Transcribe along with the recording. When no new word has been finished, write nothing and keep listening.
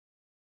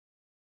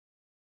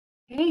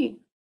Okay,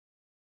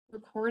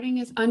 recording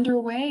is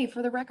underway.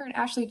 For the record,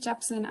 Ashley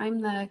Jepson.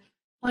 I'm the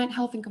Plant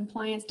Health and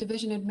Compliance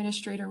Division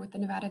Administrator with the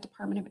Nevada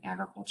Department of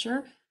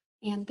Agriculture.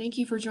 And thank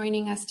you for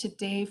joining us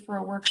today for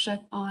a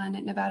workshop on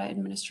Nevada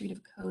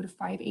Administrative Code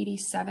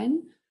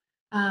 587.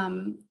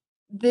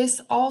 This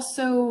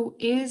also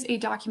is a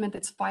document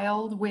that's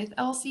filed with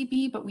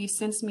LCB, but we've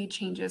since made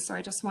changes. So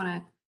I just want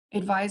to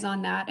advise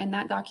on that. And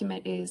that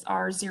document is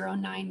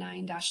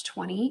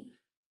R099-20.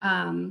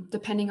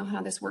 Depending on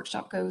how this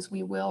workshop goes,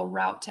 we will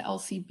route to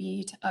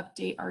LCB to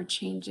update our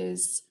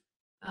changes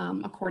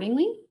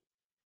accordingly.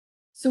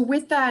 So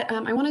with that,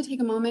 I want to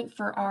take a moment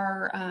for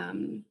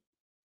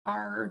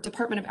our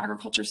Department of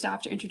Agriculture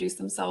staff to introduce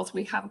themselves.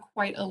 We have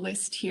quite a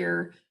list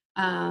here,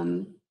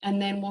 and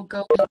then we'll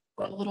go over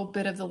a little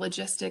bit of the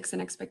logistics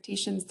and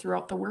expectations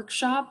throughout the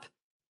workshop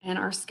and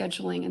our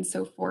scheduling and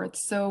so forth.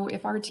 So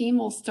if our team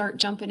will start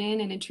jumping in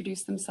and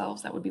introduce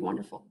themselves, that would be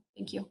wonderful.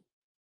 Thank you.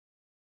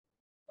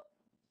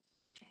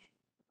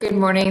 Good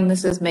morning,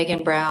 this is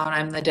Megan Brown.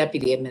 I'm the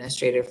Deputy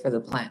Administrator for the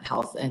Plant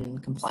Health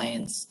and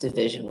Compliance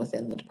Division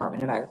within the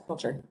Department of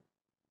Agriculture.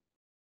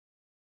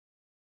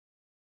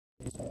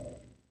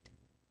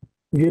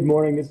 Good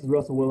morning, this is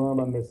Russell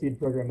Willem. I'm the Seed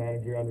Program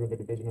Manager under the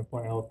Division of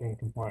Plant Health and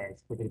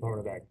Compliance with the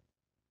Department of Ag.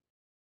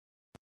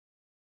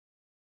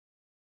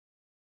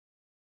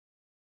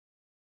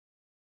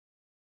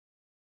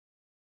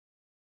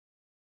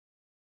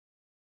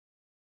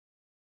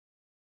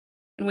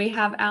 And we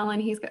have Alan,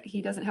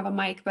 he doesn't have a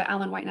mic, but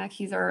Alan Whitenack,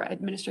 he's our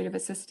administrative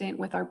assistant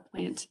with our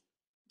plant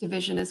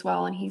division as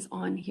well, and he's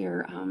on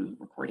here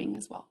recording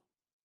as well.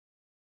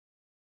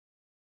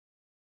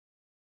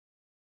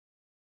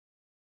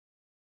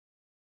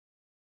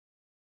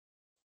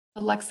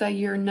 Alexa,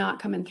 you're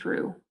not coming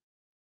through.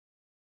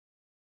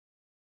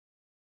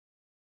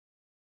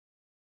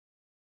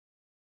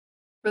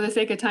 For the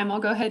sake of time, I'll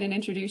go ahead and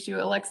introduce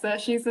you, Alexa.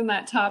 She's in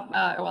that top,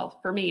 well,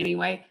 for me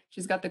anyway,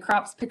 she's got the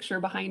crops picture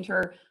behind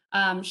her.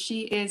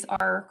 She is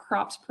our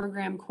crops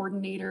program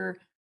coordinator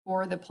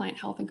for the Plant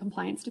Health and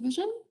Compliance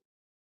Division.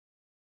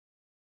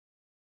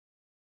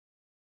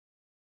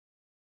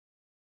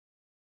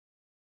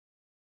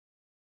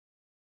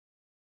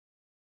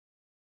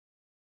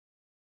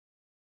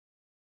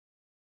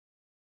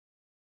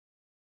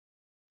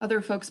 Other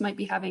folks might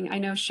be having, I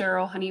know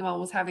Cheryl Honeywell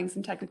was having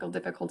some technical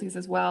difficulties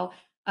as well.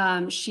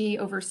 She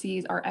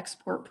oversees our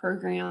export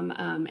program,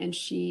 and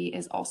she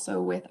is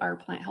also with our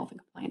Plant Health and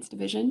Compliance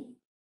Division.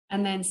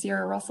 And then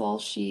Sierra Russell,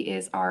 she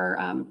is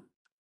our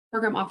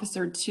program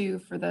officer too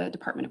for the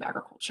Department of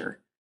Agriculture.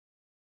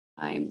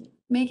 I'm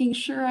making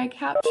sure I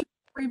capture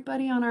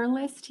everybody on our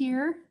list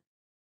here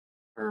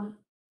for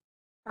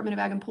Department of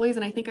Ag employees,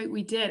 and I think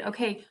we did.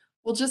 Okay,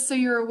 well, just so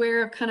you're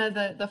aware of kind of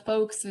the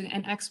folks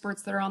and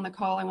experts that are on the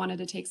call, I wanted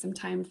to take some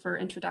time for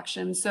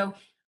introduction. So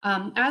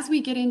as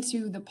we get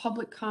into the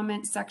public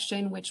comment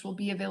section, which will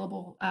be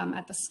available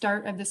at the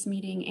start of this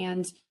meeting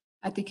and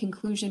at the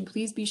conclusion,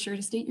 please be sure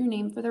to state your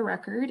name for the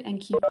record and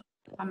keep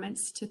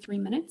comments to 3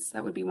 minutes.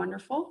 That would be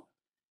wonderful.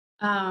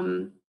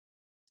 So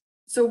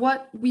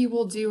what we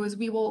will do is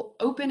we will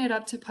open it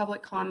up to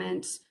public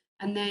comment,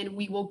 and then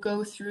we will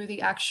go through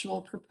the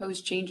actual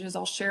proposed changes.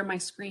 I'll share my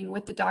screen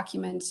with the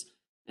document,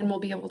 and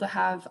we'll be able to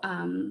have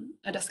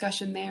a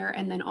discussion there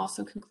and then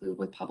also conclude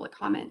with public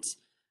comment.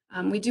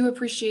 We do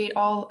appreciate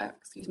all,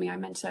 excuse me, I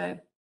meant to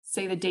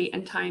say the date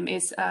and time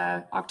is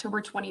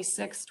October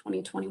 26,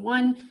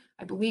 2021.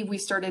 I believe we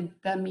started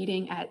the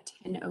meeting at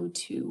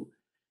 10:02.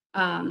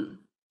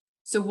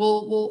 So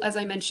we'll, as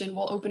I mentioned,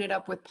 we'll open it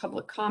up with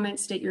public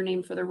comment, state your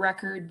name for the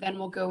record, then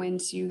we'll go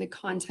into the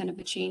content of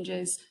the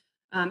changes.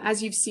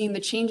 As you've seen, the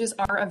changes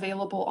are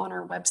available on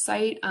our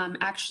website.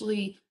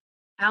 Actually,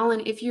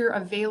 Alan, if you're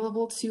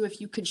available to,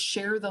 if you could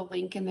share the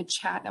link in the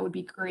chat, that would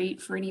be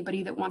great for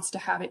anybody that wants to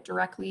have it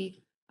directly.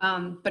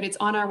 But it's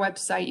on our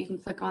website. You can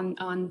click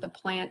on the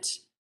plant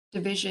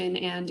division,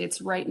 and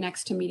it's right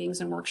next to meetings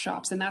and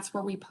workshops. And that's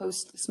where we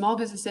post the small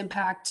business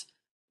impact.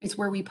 It's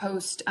where we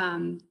post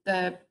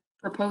the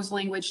proposed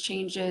language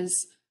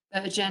changes,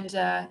 the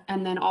agenda,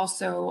 and then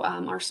also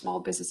our small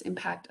business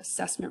impact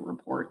assessment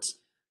report.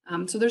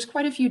 So there's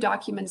quite a few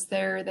documents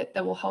there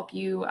that will help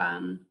you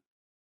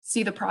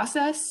see the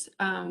process.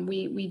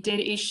 We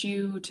did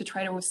issue, to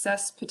try to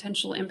assess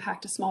potential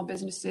impact to small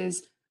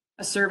businesses,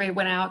 a survey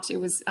went out. It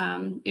was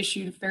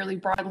issued fairly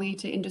broadly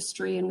to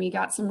industry, and we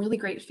got some really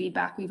great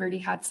feedback. We've already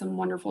had some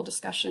wonderful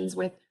discussions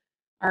with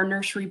our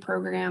nursery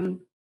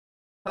program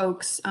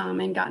folks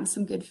and gotten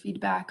some good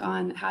feedback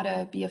on how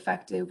to be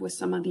effective with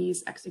some of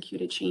these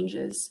executed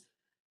changes.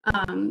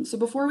 So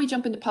before we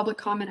jump into public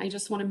comment, I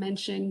just want to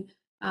mention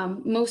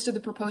most of the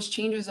proposed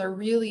changes are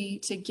really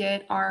to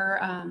get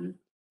our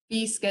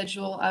fee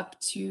schedule up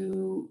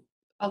to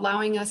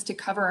allowing us to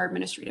cover our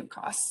administrative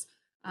costs.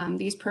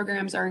 These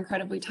programs are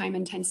incredibly time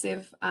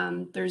intensive.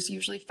 There's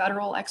usually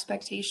federal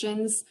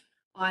expectations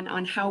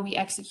on how we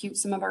execute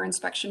some of our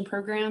inspection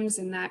programs,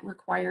 and that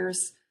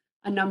requires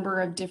a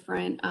number of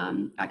different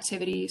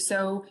activities.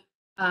 So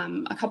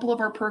a couple of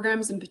our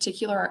programs, in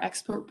particular, our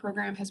export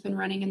program has been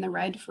running in the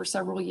red for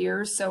several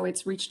years. So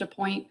it's reached a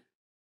point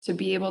to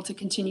be able to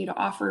continue to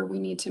offer, we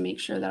need to make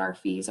sure that our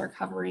fees are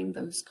covering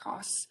those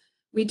costs.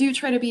 We do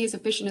try to be as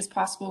efficient as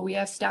possible. We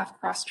have staff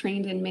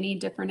cross-trained in many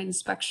different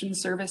inspection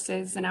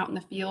services and out in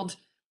the field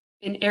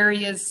in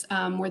areas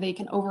where they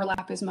can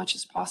overlap as much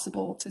as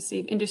possible to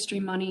save industry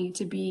money,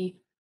 to be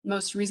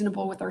most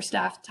reasonable with our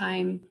staff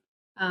time,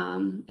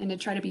 and to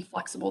try to be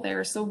flexible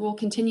there. So we'll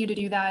continue to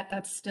do that.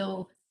 That's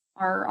still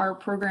our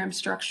program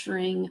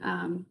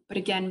structuring. But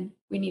again,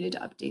 we needed to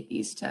update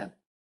these to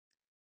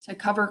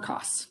cover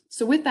costs.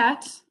 So with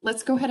that,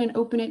 let's go ahead and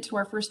open it to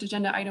our first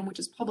agenda item, which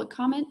is public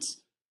comment.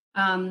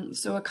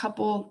 So a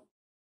couple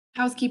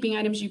housekeeping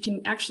items. You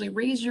can actually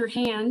raise your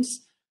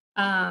hands.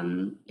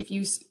 If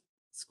you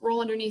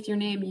scroll underneath your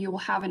name, you will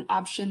have an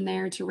option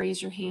there to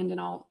raise your hand and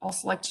I'll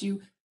select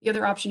you. The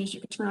other option is you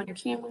can turn on your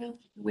camera,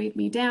 wave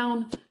me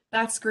down.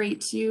 That's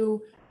great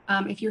too.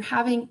 If you're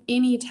having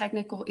any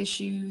technical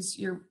issues,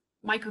 your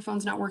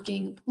microphone's not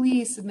working,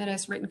 please submit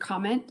us written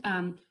comment.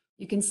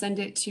 You can send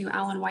it to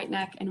Alan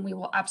Whiteneck and we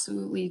will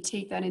absolutely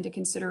take that into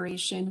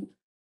consideration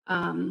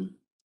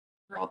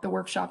throughout the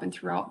workshop and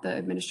throughout the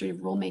administrative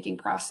rulemaking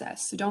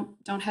process. So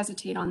don't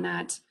hesitate on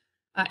that.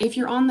 If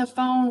you're on the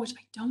phone, which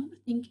I don't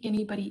think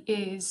anybody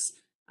is,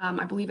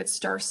 I believe it's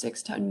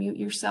 *6 to unmute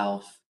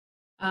yourself.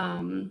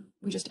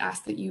 We just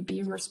ask that you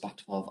be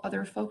respectful of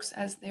other folks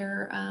as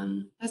they're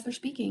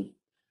speaking.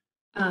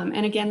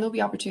 And again, there'll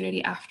be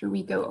opportunity after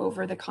we go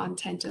over the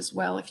content as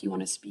well if you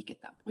want to speak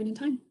at that point in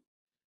time.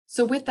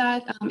 So with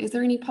that, is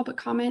there any public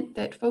comment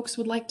that folks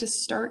would like to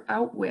start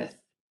out with?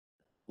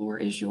 The floor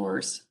is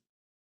yours.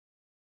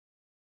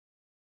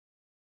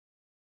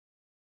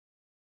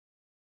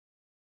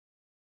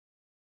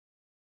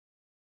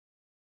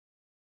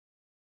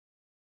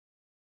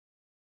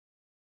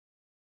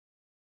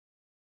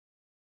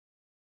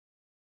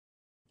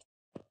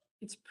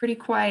 It's pretty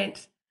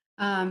quiet.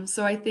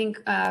 So I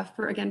think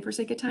for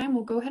sake of time,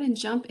 we'll go ahead and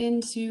jump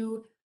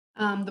into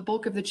the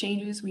bulk of the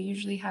changes. We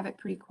usually have it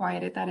pretty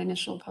quiet at that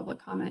initial public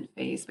comment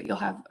phase, but you'll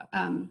have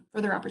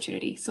further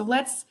opportunity. So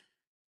let's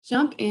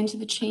jump into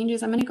the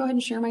changes. I'm going to go ahead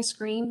and share my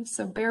screen,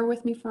 so bear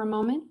with me for a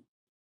moment.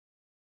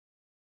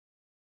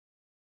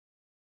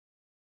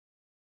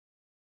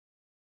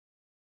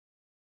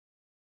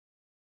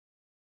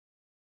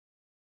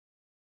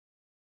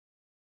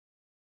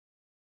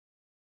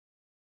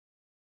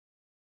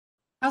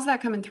 How's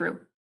that coming through?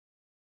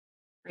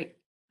 Great.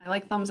 I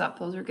like thumbs up.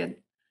 Those are good.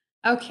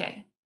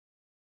 Okay.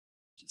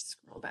 Just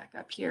scroll back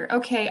up here.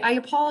 Okay, I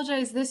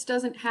apologize. This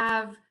doesn't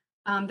have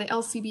the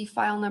LCB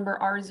file number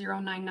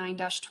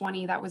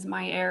R099-20. That was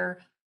my error.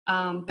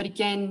 But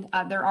again,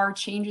 there are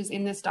changes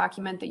in this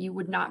document that you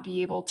would not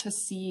be able to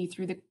see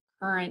through the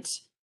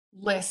current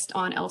list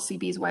on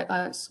LCB's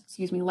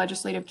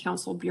Legislative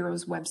Council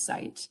Bureau's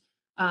website.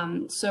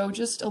 So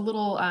just a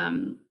little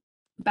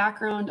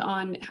background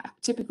on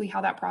typically how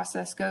that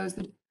process goes.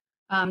 The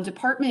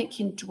department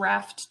can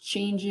draft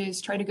changes,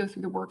 try to go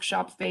through the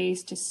workshop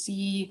phase to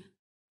see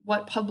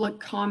what public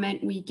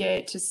comment we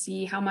get, to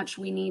see how much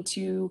we need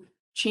to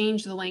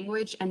change the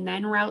language, and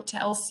then route to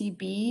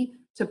LCB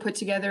to put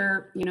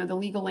together, the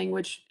legal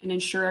language and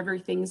ensure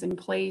everything's in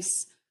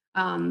place.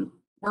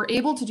 We're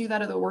able to do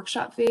that at the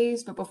workshop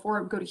phase, but before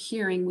it go to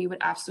hearing, we would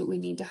absolutely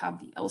need to have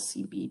the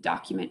LCB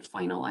document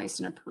finalized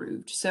and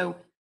approved. So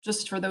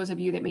just for those of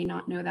you that may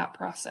not know that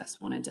process,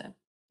 wanted to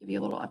give you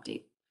a little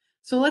update.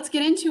 So let's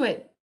get into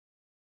it.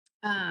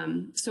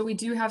 So we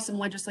do have some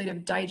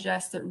legislative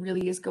digest that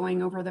really is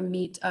going over the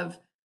meat of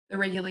the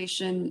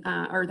regulation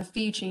or the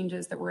fee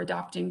changes that we're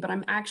adopting, but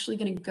I'm actually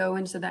going to go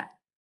into that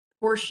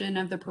portion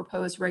of the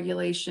proposed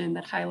regulation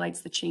that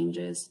highlights the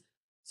changes.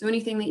 So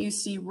anything that you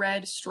see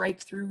red strike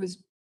through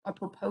is a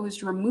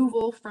proposed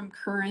removal from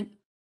current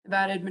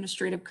Nevada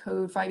Administrative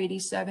Code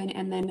 587,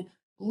 and then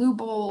blue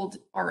bold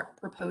are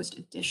proposed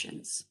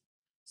additions.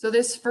 So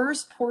this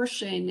first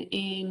portion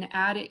in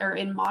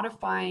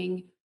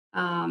modifying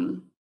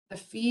the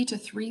fee to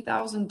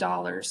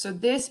 $3,000. So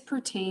this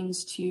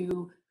pertains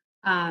to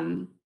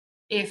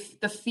if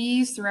the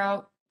fees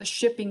throughout the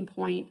shipping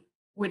point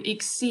would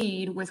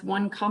exceed with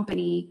one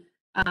company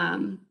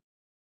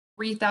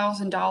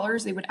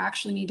 $3,000, they would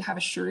actually need to have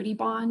a surety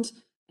bond.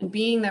 And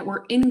being that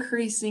we're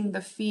increasing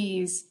the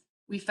fees,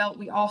 we felt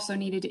we also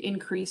needed to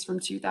increase from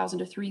 2,000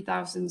 to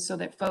 3,000 so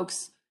that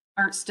folks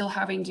aren't still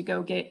having to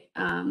go get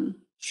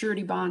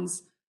surety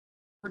bonds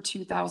for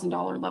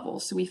 $2,000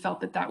 levels. So we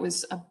felt that that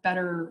was a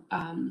better,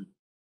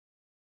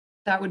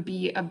 that would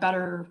be a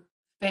better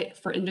fit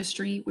for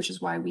industry, which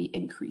is why we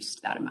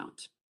increased that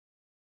amount.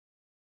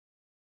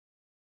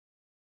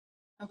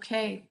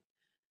 Okay,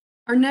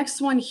 our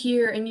next one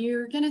here, and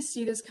you're going to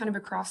see this kind of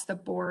across the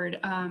board.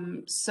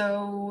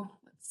 So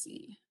let's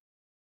see,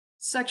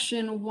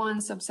 section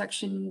 1,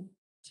 subsection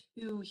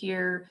 2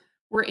 here,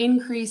 we're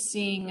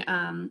increasing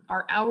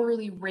our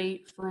hourly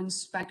rate for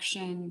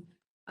inspection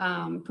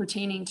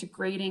pertaining to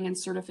grading and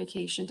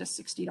certification to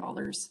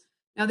 $60.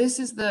 Now, this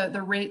is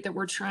the rate that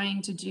we're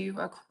trying to do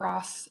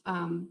across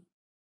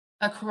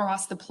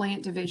the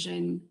plant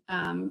division.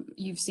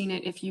 You've seen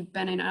it if you've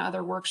been in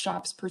other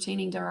workshops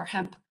pertaining to our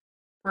hemp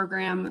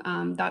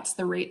program. That's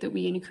the rate that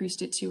we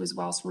increased it to as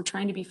well. So we're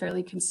trying to be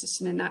fairly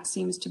consistent, and that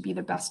seems to be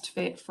the best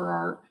fit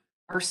for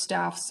our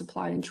staff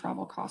supply and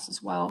travel costs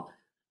as well.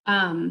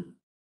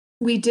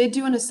 We did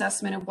do an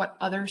assessment of what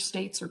other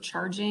states are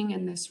charging,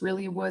 and this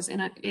really was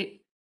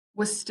it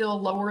was still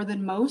lower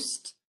than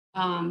most,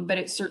 but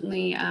it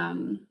certainly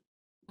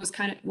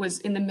was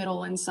in the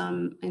middle in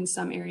some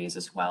areas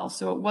as well.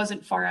 So it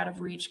wasn't far out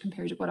of reach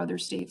compared to what other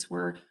states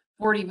were.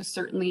 40 was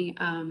certainly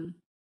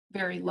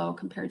very low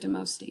compared to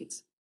most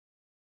states.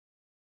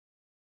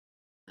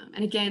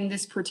 And again,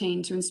 this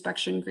pertained to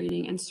inspection,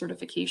 grading, and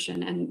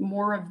certification, and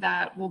more of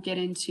that we'll get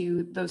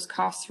into those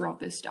costs throughout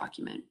this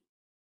document.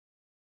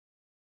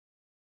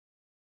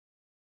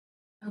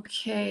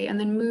 Okay, and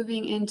then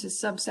moving into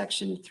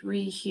subsection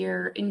 3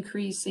 here,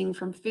 increasing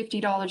from $50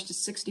 to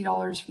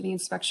 $60 for the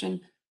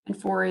inspection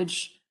and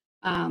forage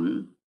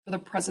for the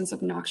presence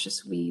of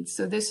noxious weeds.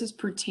 So this is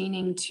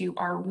pertaining to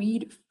our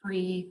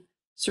weed-free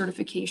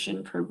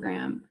certification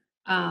program.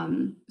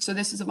 So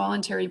this is a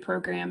voluntary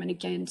program, and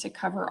again, to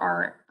cover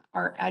our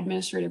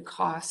administrative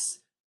costs,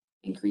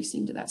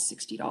 increasing to that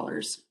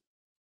 $60.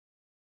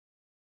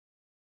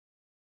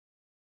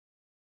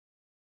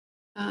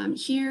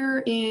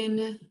 Here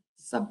in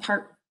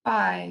subpart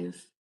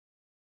 5,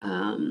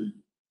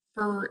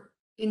 for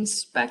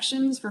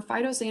inspections, for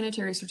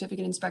phytosanitary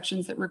certificate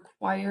inspections that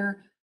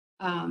require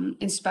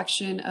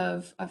inspection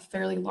of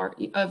fairly large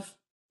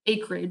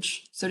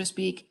acreage, so to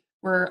speak,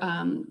 we're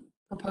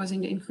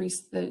proposing to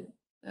increase the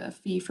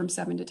fee from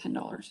 $7 to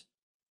 $10.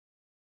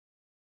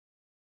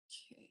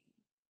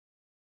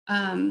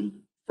 Okay.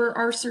 For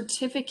our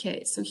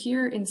certificate, so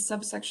here in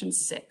subsection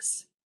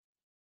 6,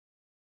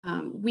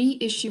 we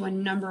issue a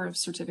number of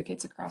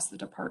certificates across the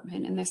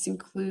department, and this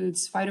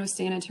includes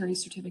phytosanitary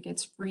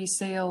certificates, free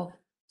sale,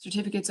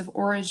 certificates of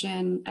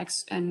origin,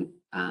 and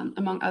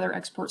among other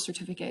export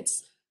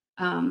certificates.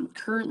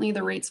 Currently,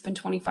 the rate's been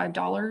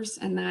 $25,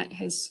 and that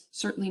has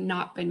certainly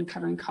not been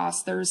covering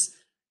costs. There's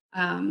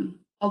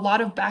a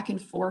lot of back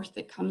and forth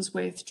that comes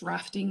with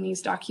drafting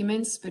these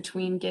documents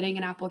between getting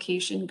an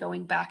application,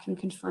 going back and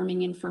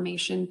confirming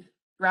information,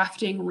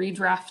 drafting,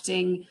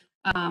 redrafting,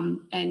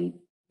 and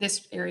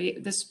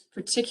this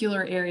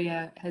particular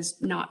area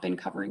has not been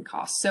covering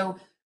costs. So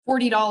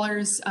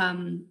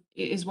 $40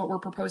 is what we're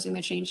proposing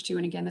the change to.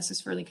 And again, this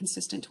is fairly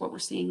consistent to what we're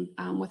seeing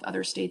with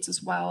other states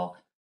as well.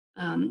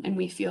 And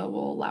we feel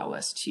will allow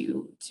us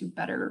to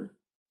better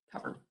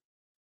cover.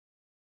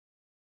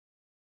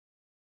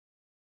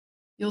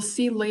 You'll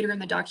see later in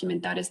the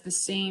document that is the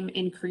same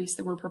increase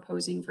that we're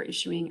proposing for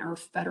issuing our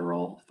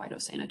federal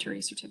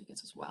phytosanitary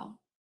certificates as well.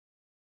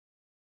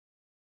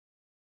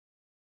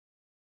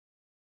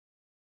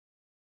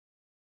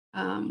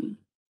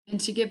 And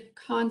to give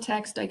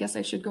context, I guess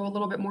I should go a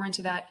little bit more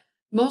into that.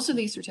 Most of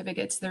these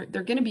certificates, they're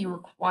going to be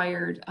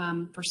required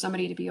for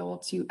somebody to be able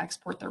to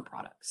export their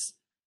products.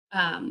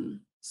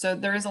 So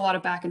there is a lot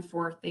of back and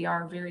forth. They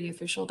are very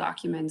official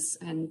documents,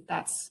 and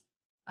that's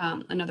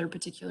another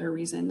particular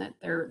reason that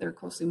they're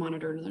closely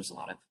monitored, and there's a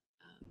lot of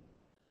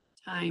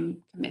time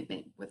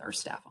commitment with our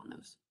staff on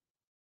those.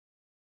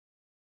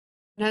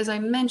 And as I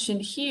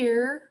mentioned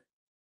here,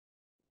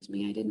 excuse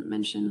me, I didn't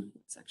mention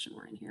what section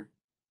we're in here.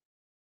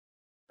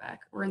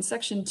 We're in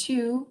section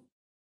 2,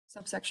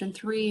 subsection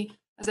 3.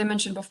 As I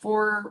mentioned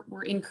before,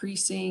 we're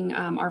increasing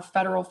our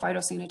federal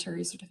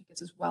phytosanitary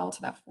certificates as well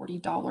to that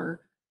 $40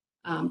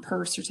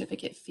 per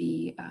certificate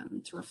fee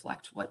to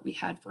reflect what we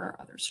had for our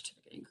other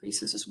certificate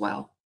increases as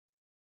well.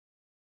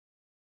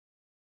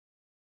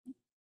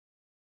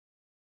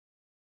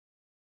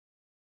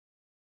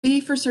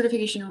 Fee for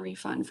certification and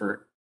refund.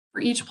 For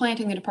each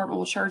planting, the department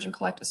will charge and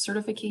collect a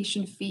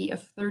certification fee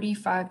of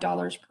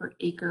 $35 per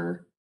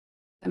acre,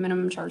 the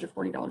minimum charge of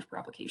 $40 per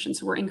application.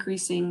 So we're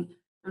increasing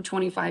from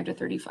 $25 to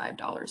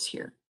 $35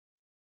 here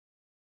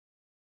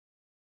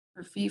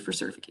for fee for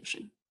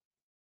certification.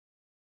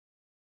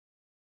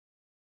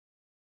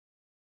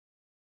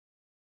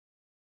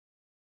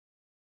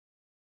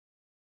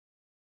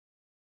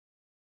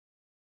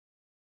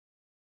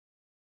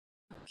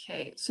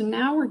 Okay, so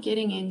now we're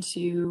getting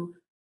into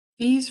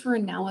fees for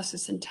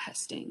analysis and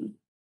testing.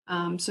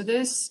 So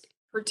this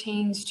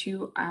pertains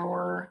to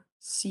our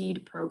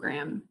seed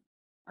program,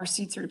 our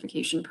seed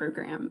certification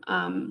program.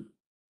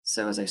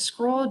 So as I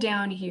scroll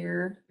down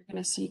here, you're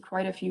going to see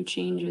quite a few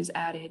changes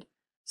added.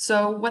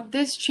 So what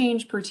this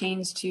change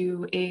pertains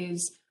to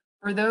is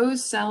for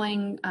those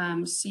selling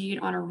seed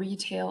on a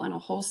retail and a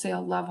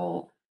wholesale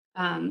level,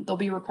 they'll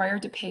be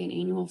required to pay an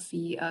annual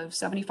fee of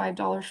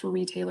 $75 for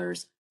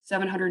retailers,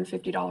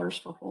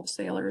 $750 for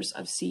wholesalers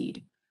of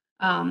seed.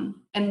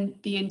 And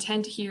the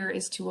intent here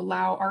is to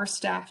allow our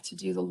staff to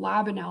do the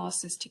lab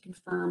analysis to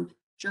confirm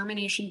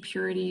germination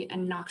purity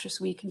and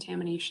noxious weed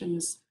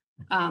contaminations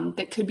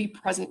that could be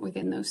present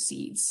within those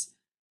seeds.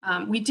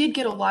 We did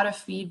get a lot of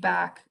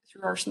feedback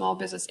through our small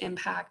business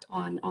impact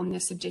on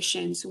this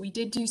edition. So we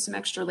did do some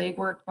extra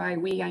legwork. By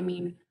we, I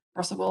mean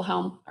Russell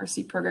Wilhelm, our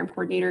seed program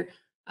coordinator.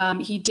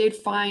 He did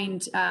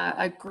find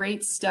a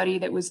great study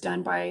that was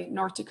done by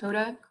North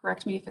Dakota.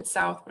 Correct me if it's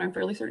south, but I'm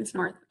fairly certain it's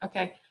north.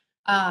 Okay.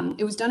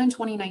 It was done in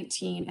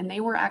 2019, and they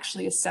were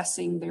actually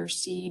assessing their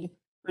seed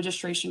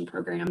registration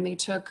program. They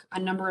took a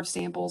number of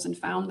samples and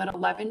found that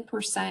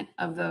 11%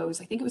 of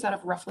those, I think it was out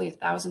of roughly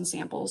 1,000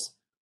 samples,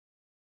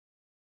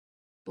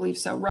 I believe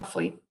so,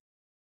 roughly,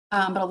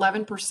 but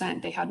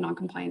 11% they had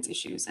non-compliance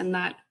issues, and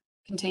that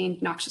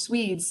contained noxious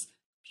weeds,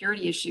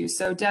 purity issues.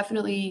 So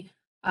definitely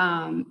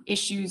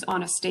issues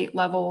on a state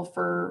level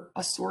for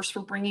a source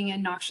for bringing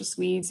in noxious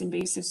weeds,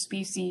 invasive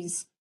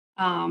species,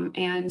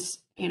 and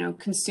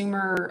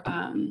consumer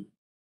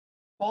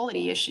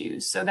quality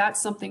issues. So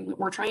that's something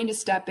we're trying to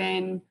step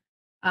in,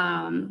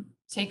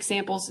 take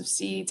samples of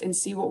seeds and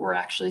see what we're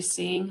actually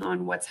seeing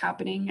on what's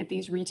happening at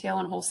these retail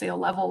and wholesale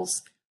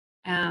levels,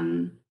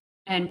 and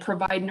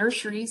provide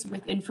nurseries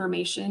with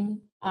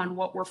information on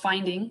what we're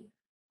finding.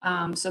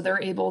 So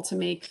they're able to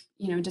make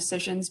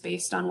decisions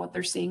based on what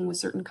they're seeing with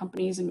certain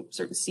companies and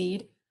certain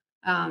seed,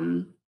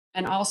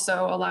 and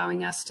also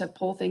allowing us to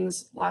pull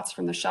lots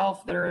from the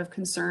shelf that are of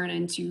concern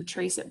and to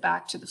trace it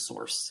back to the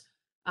source.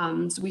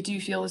 So we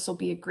do feel this will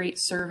be a great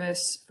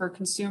service for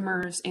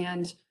consumers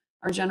and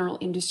our general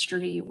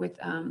industry with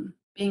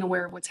being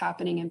aware of what's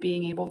happening and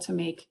being able to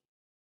make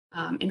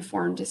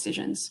informed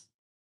decisions.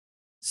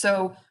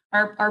 So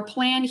our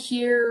plan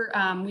here,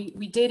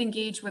 we did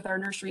engage with our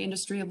nursery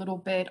industry a little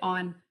bit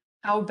on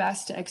how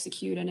best to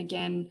execute. And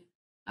again,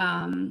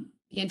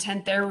 the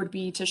intent there would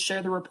be to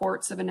share the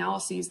reports of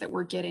analyses that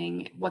we're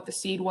getting, what the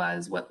seed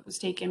was, what was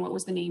taken, what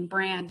was the name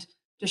brand,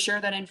 to share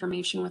that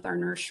information with our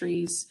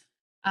nurseries,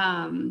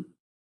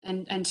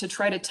 and to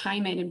try to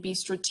time it and be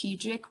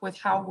strategic with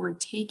how we're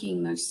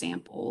taking those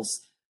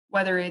samples,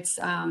 whether it's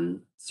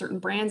certain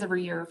brands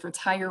every year, if it's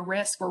higher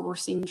risk where we're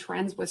seeing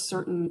trends with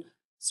certain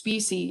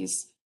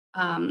species,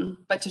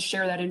 but to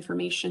share that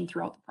information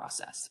throughout the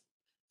process.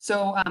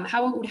 So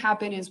how it would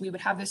happen is we would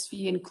have this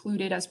fee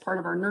included as part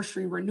of our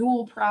nursery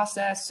renewal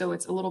process. So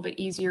it's a little bit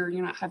easier.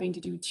 You're not having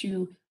to do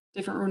 2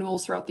 different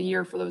renewals throughout the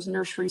year for those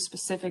nursery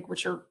specific,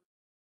 which are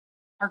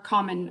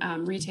common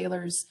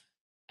retailers.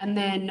 And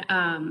then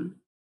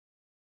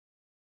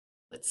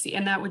let's see,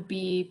 and that would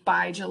be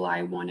by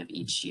July 1 of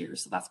each year.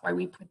 So that's why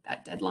we put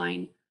that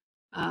deadline.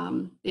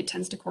 It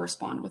tends to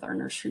correspond with our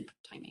nursery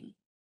timing.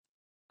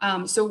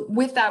 So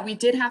with that, we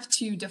did have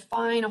to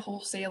define a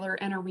wholesaler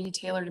and a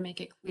retailer to make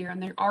it clear,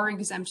 and there are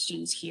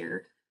exemptions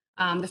here.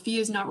 The fee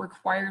is not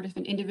required if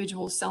an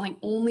individual is selling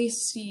only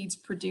seeds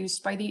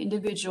produced by the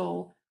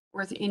individual,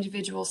 or if the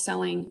individual is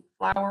selling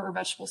flower or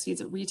vegetable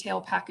seeds at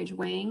retail package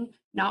weighing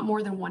not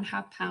more than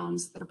 1/2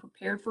 pounds that are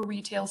prepared for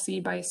retail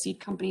seed by a seed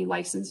company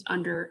licensed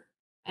under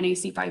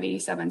NAC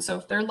 587. So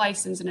if they're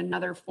licensed in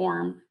another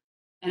form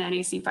in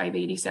NAC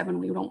 587,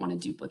 we don't want to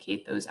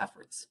duplicate those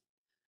efforts.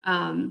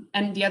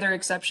 And the other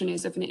exception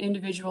is if an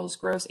individual's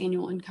gross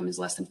annual income is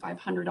less than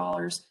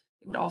 $500,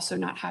 they would also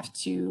not have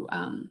to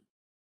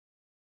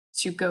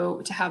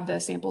go to have the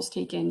samples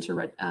taken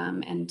to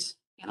and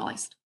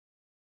analyzed.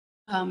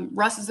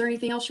 Russ, is there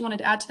anything else you wanted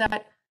to add to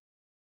that?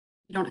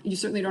 You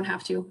certainly don't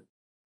have to.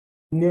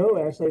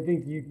 No, actually, I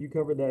think you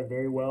covered that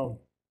very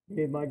well. You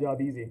made my job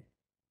easy.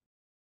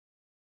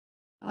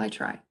 I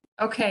try.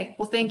 Okay,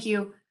 well, thank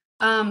you.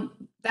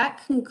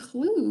 That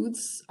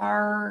concludes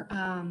our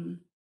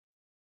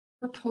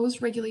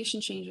proposed regulation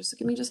changes. So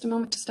give me just a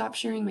moment to stop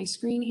sharing my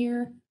screen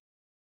here.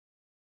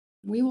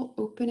 We will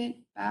open it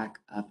back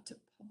up to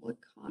public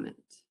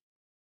comment.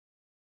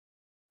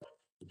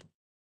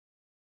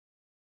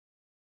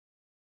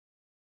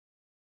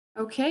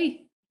 Okay,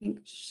 I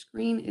think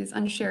screen is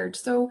unshared.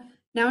 So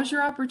now is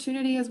your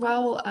opportunity as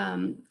well,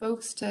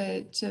 folks,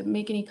 to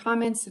make any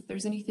comments. If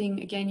there's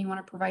anything, again, you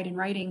want to provide in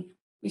writing,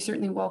 we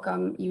certainly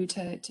welcome you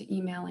to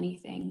email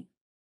anything.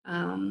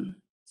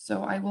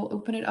 So I will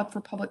open it up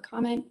for public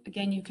comment.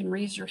 Again, you can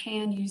raise your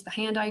hand, use the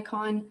hand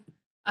icon,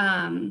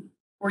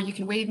 or you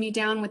can wave me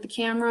down with the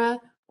camera,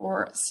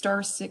 or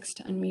 *6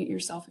 to unmute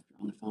yourself if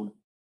you're on the phone.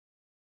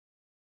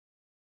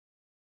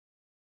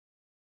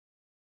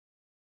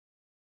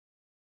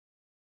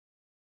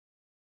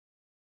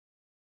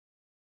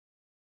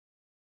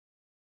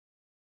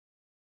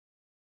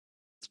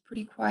 It's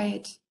pretty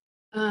quiet.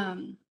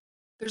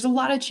 There's a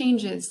lot of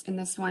changes in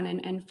this one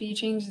and fee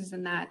changes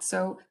in that.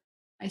 So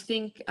I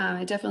think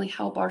it definitely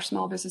helped our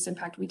small business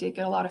impact. We did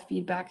get a lot of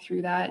feedback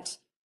through that.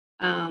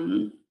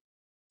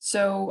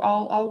 So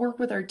I'll work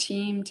with our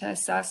team to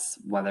assess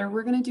whether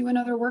we're going to do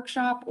another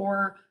workshop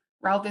or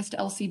route this to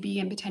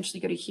LCB and potentially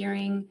go to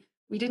hearing.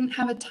 We didn't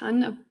have a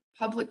ton of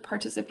public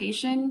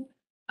participation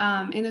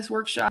in this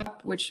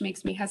workshop, which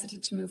makes me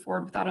hesitant to move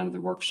forward without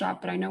another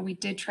workshop. But I know we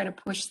did try to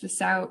push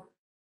this out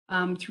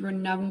through a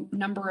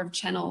number of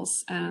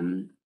channels,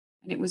 and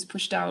it was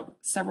pushed out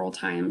several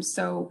times.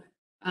 So,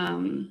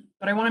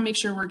 but I want to make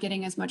sure we're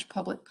getting as much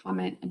public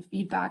comment and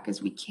feedback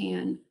as we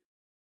can.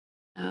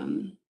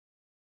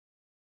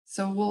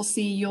 So we'll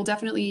see. You'll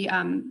definitely,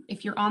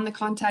 if you're on the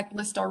contact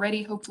list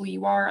already, hopefully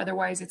you are.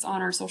 Otherwise, it's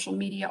on our social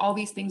media. All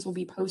these things will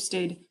be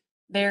posted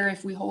there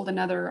if we hold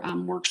another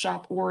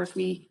workshop or if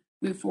we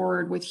move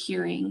forward with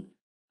hearing.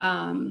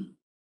 So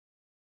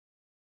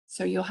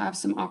you'll have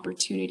some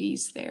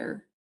opportunities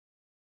there.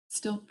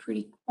 still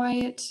pretty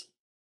quiet.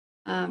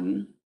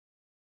 Ashley,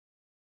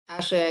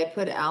 I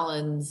put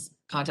Alan's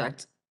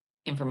contact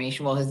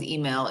information, well, his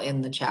email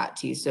in the chat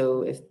too.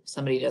 So if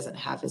somebody doesn't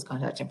have his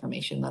contact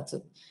information, that's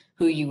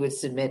who you would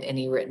submit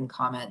any written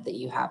comment that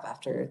you have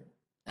after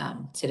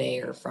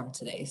today or from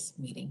today's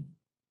meeting.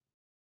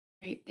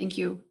 Great, thank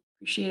you.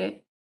 Appreciate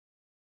it.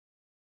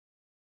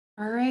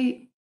 All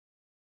right.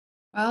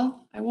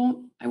 Well, I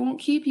won't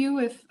keep you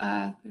if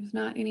there's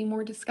not any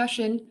more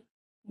discussion.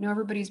 I know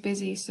everybody's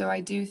busy, so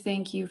I do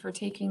thank you for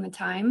taking the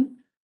time.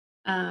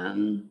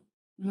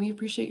 We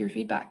appreciate your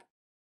feedback.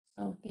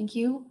 So thank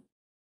you.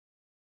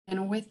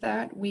 And with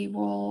that, we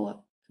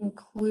will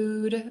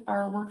conclude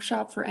our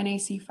workshop for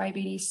NAC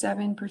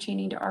 587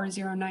 pertaining to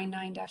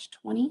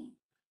R099-20.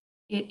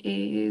 It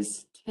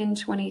is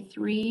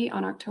 10:23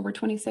 on October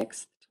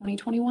 26th,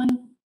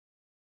 2021.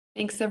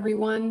 Thanks,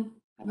 everyone.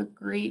 Have a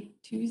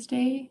great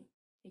Tuesday.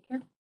 Take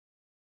care.